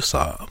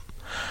producer.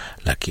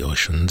 Lucky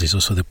Oceans is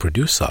also the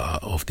producer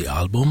of the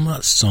album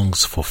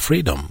Songs for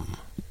Freedom.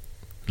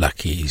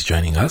 Lucky is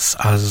joining us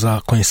as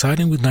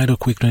coinciding with Night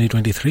Week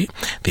 2023,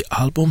 the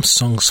album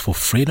Songs for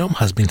Freedom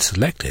has been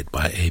selected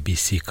by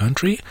ABC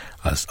Country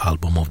as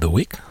Album of the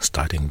Week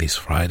starting this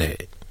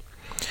Friday.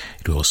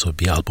 It will also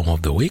be Album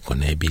of the Week on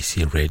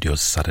ABC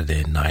Radio's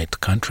Saturday Night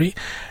Country,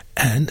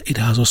 and it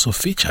has also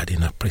featured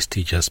in a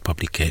prestigious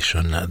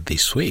publication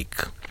this week.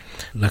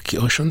 Lucky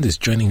Ocean is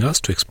joining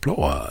us to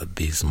explore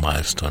these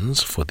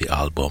milestones for the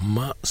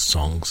album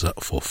Songs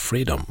for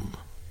Freedom.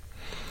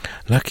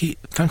 Lucky,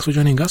 thanks for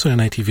joining us on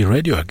NITV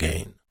Radio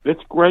again.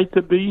 It's great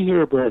to be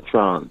here,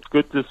 Bertrand. It's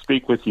good to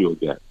speak with you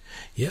again.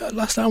 Yeah,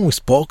 last time we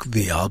spoke,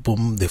 the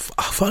album,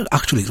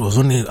 actually it was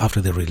only after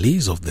the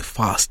release of the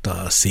first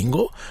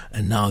single,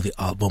 and now the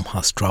album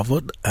has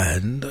traveled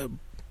and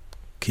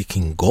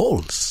kicking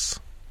goals.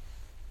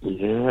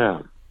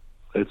 Yeah,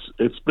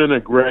 it's been a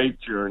great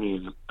journey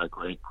and a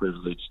great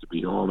privilege to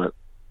be on it.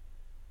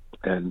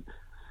 And,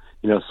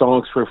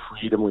 Songs for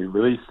Freedom, we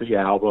released the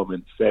album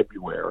in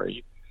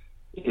February.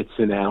 It's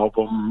an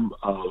album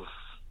of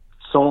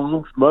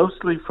songs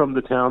mostly from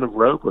the town of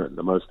Roebourne,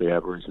 the mostly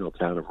Aboriginal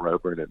town of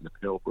Roebourne in the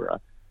Pilbara.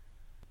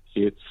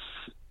 It's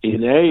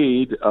in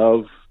aid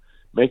of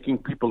making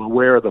people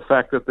aware of the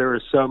fact that there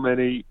are so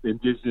many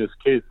Indigenous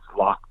kids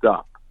locked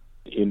up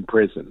in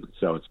prison.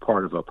 So it's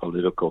part of a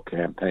political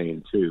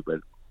campaign too.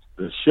 But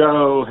the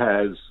show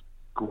has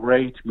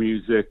great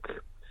music.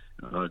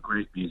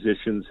 Great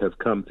musicians have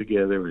come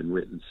together and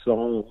written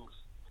songs.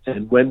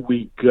 And when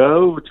we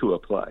go to a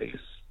place,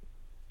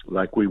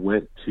 like we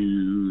went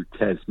to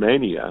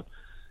Tasmania,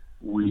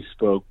 we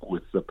spoke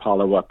with the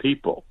Palawa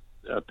people.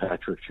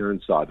 Patrick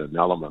Churnside, a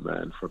Nullama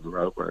man from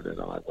Roebourne,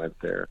 and I went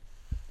there.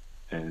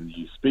 And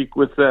you speak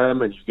with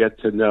them, and you get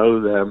to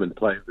know them and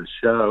play the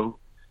show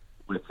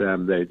with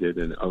them. They did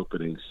an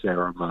opening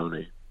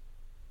ceremony.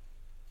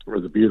 It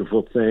was a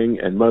beautiful thing.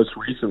 And most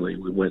recently,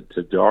 we went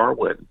to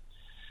Darwin,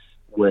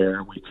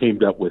 where we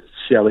teamed up with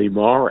Shelley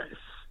Morris,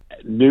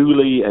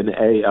 newly an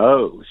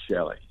AO,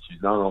 Shelley.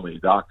 She's not only a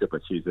doctor,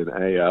 but she's an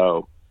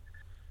AO.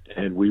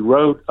 And we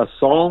wrote a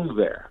song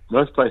there.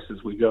 Most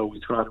places we go, we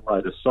try to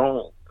write a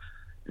song.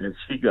 And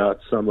she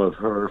got some of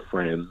her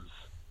friends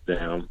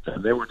down,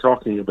 and they were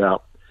talking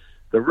about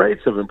the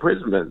rates of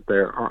imprisonment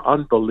there are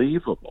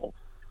unbelievable.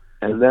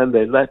 And then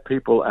they let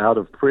people out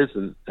of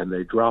prison, and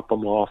they drop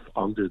them off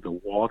under the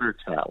water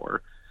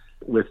tower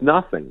with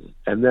nothing.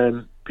 And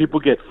then people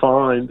get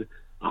fined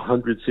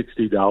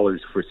 $160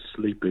 for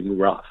sleeping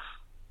rough.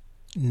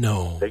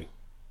 No.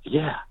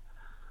 Yeah.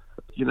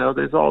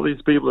 There's all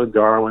these people in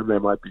Darwin. They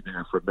might be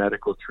there for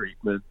medical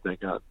treatment. They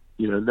got,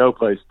 no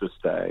place to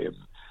stay. And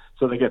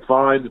so they get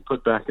fined and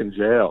put back in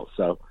jail.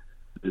 So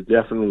there's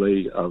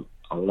definitely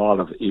a lot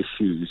of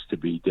issues to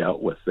be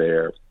dealt with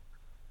there.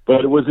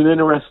 But it was an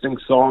interesting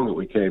song that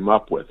we came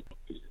up with.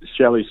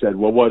 Shelley said,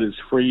 well, what is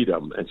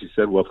freedom? And she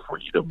said, well,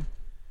 freedom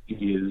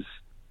is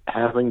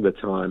having the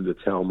time to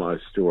tell my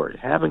story,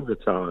 having the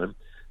time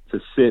to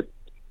sit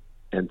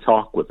and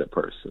talk with a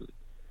person.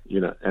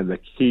 And the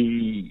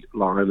key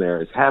line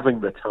there is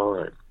having the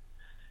time,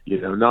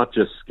 not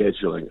just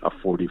scheduling a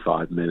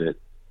 45-minute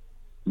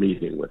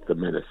meeting with the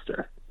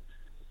minister.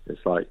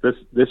 It's like this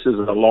is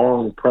a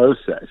long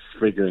process,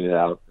 figuring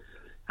out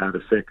how to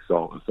fix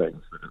all the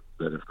things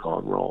that have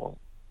gone wrong.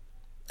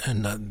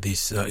 And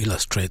this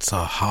illustrates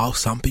how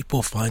some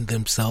people find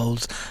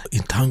themselves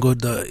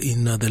entangled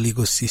in the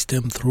legal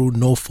system through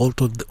no fault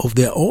of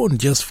their own,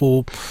 just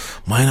for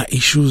minor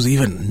issues,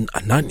 even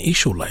a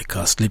non-issue like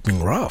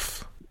sleeping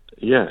rough.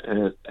 Yeah,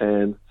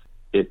 and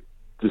it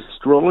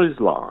destroys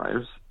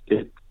lives.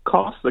 It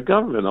costs the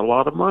government a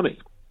lot of money.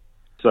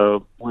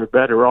 So we're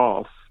better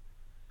off,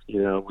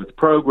 with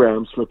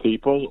programs for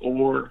people,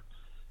 or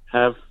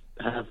have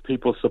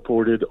people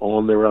supported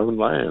on their own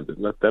land and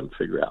let them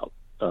figure out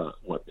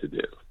what to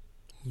do.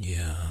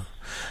 Yeah.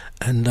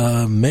 And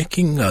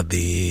making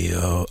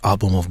the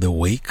album of the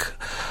week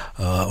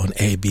on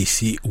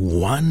ABC,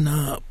 one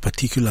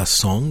particular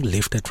song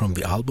lifted from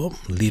the album,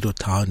 Little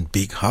Town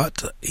Big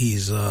Heart,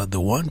 is the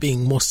one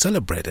being most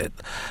celebrated.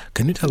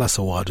 Can you tell us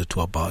a word or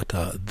two about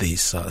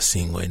this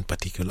single in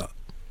particular?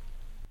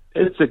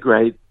 It's a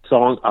great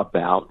song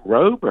about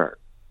Roeburn.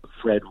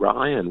 Fred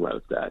Ryan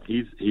wrote that.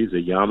 He's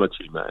a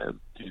Yamatji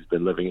man. He's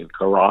been living in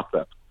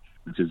Karratha,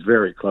 which is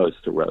very close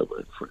to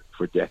Roeburn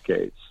for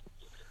decades.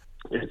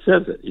 It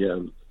says it,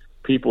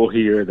 people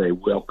here, they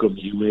welcome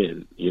you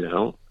in,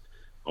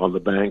 on the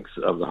banks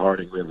of the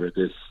Harding River.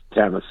 This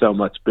town is so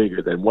much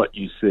bigger than what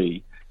you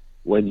see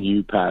when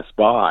you pass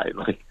by.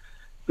 Like,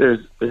 there's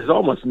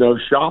almost no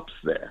shops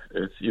there.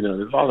 It's,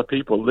 there's a lot of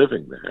people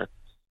living there.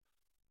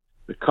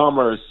 The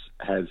commerce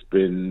has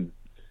been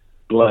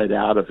bled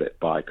out of it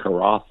by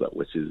Karratha,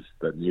 which is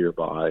the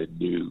nearby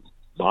new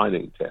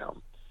mining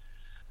town.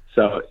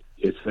 So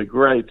it's a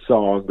great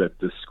song that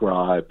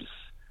describes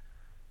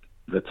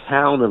the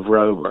town of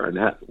Roeburn,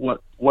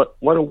 what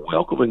a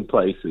welcoming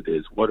place it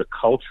is, what a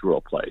cultural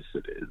place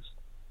it is.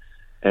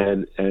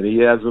 And he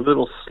has a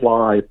little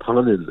sly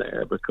pun in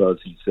there because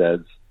he says,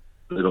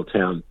 little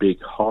town,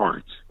 big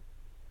heart.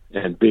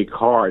 And Big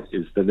Heart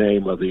is the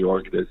name of the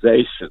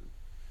organization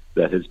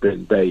that has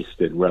been based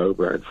in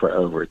Roeburn for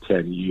over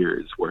 10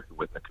 years, working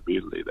with the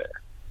community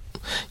there.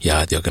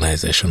 Yeah, the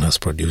organization has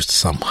produced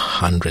some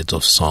hundreds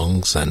of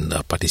songs and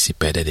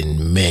participated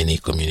in many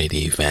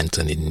community events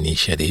and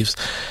initiatives.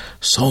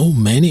 So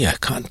many, I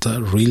can't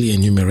really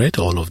enumerate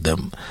all of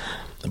them.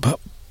 But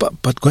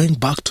going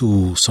back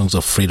to Songs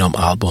of Freedom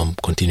album,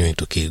 Continuing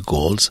to Kick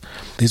Goals,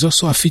 there's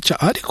also a feature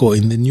article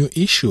in the new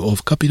issue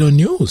of Capital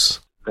News.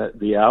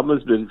 The album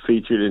has been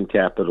featured in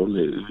Capital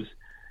News.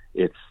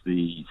 It's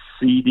the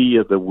CD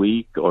of the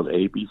week on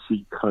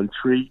ABC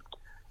Country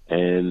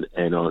and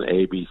on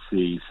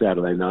ABC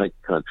Saturday Night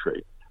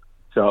Country.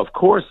 So, of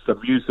course, the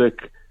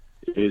music,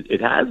 it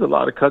has a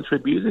lot of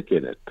country music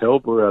in it.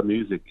 Pilbara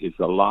music is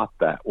a lot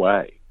that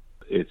way.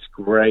 It's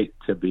great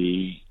to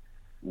be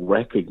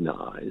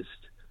recognized,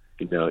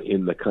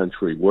 in the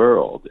country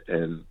world.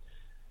 And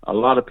a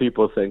lot of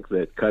people think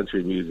that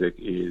country music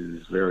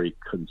is very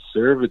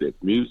conservative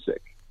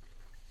music.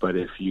 But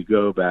if you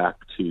go back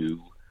to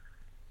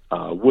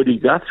Woody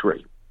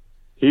Guthrie,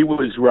 he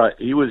was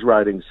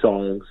writing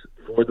songs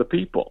for the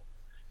people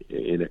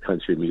in a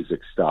country music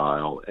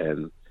style,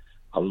 and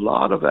a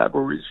lot of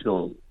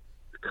Aboriginal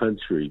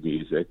country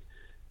music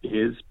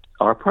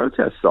are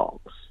protest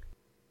songs.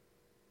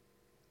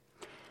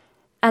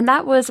 And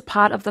that was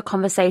part of the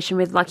conversation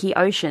with Lucky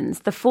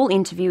Oceans. The full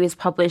interview is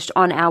published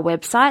on our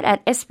website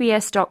at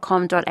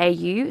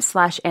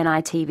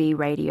sbs.com.au/NITV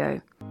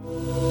Radio.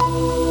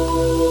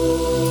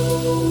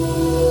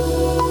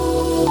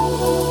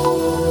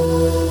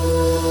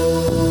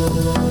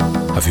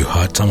 Have you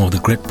heard some of the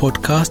great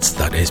podcasts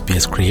that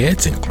SBS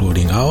creates,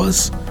 including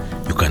ours?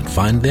 You can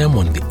find them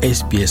on the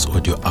SBS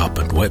audio app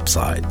and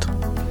website.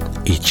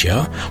 Each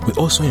year, we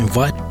also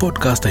invite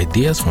podcast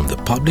ideas from the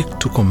public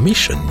to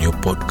commission new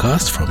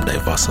podcasts from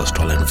diverse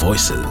Australian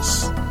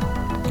voices.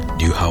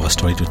 Do you have a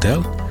story to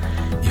tell?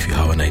 If you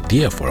have an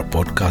idea for a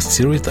podcast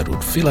series that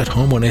would feel at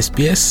home on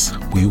SBS,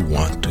 we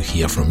want to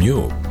hear from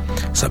you.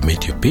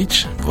 Submit your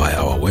pitch via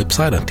our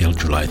website until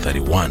July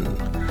 31.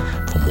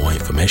 For more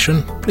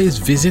information, please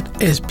visit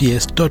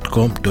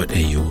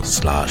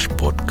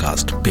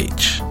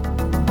sbs.com.au/podcastpitch.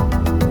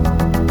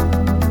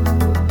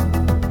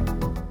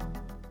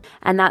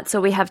 And that's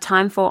all we have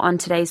time for on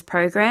today's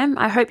program.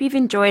 I hope you've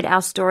enjoyed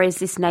our stories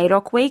this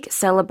NAIDOC week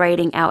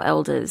celebrating our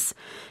elders.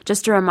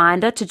 Just a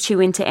reminder to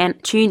tune into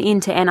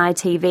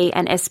NITV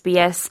and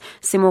SBS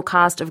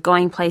simulcast of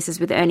Going Places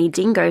with Ernie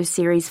Dingo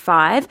Series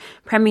 5,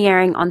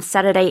 premiering on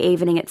Saturday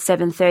evening at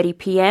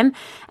 7:30pm,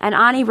 and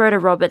Arnie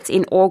Rhoda-Roberts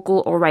in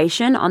Orgal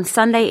Oration on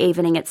Sunday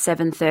evening at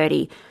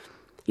 7:30.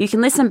 You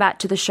can listen back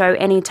to the show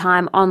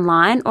anytime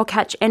online or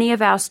catch any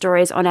of our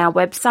stories on our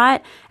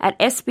website at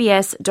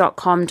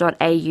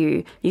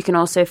sbs.com.au. You can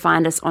also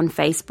find us on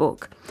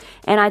Facebook.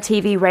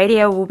 NITV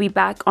Radio will be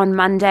back on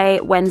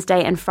Monday,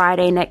 Wednesday and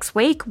Friday next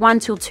week, 1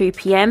 till 2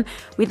 p.m,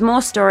 with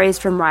more stories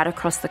from right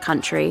across the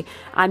country.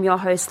 I'm your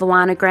host,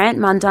 Luana Grant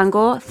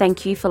Mundungor.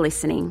 Thank you for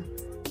listening.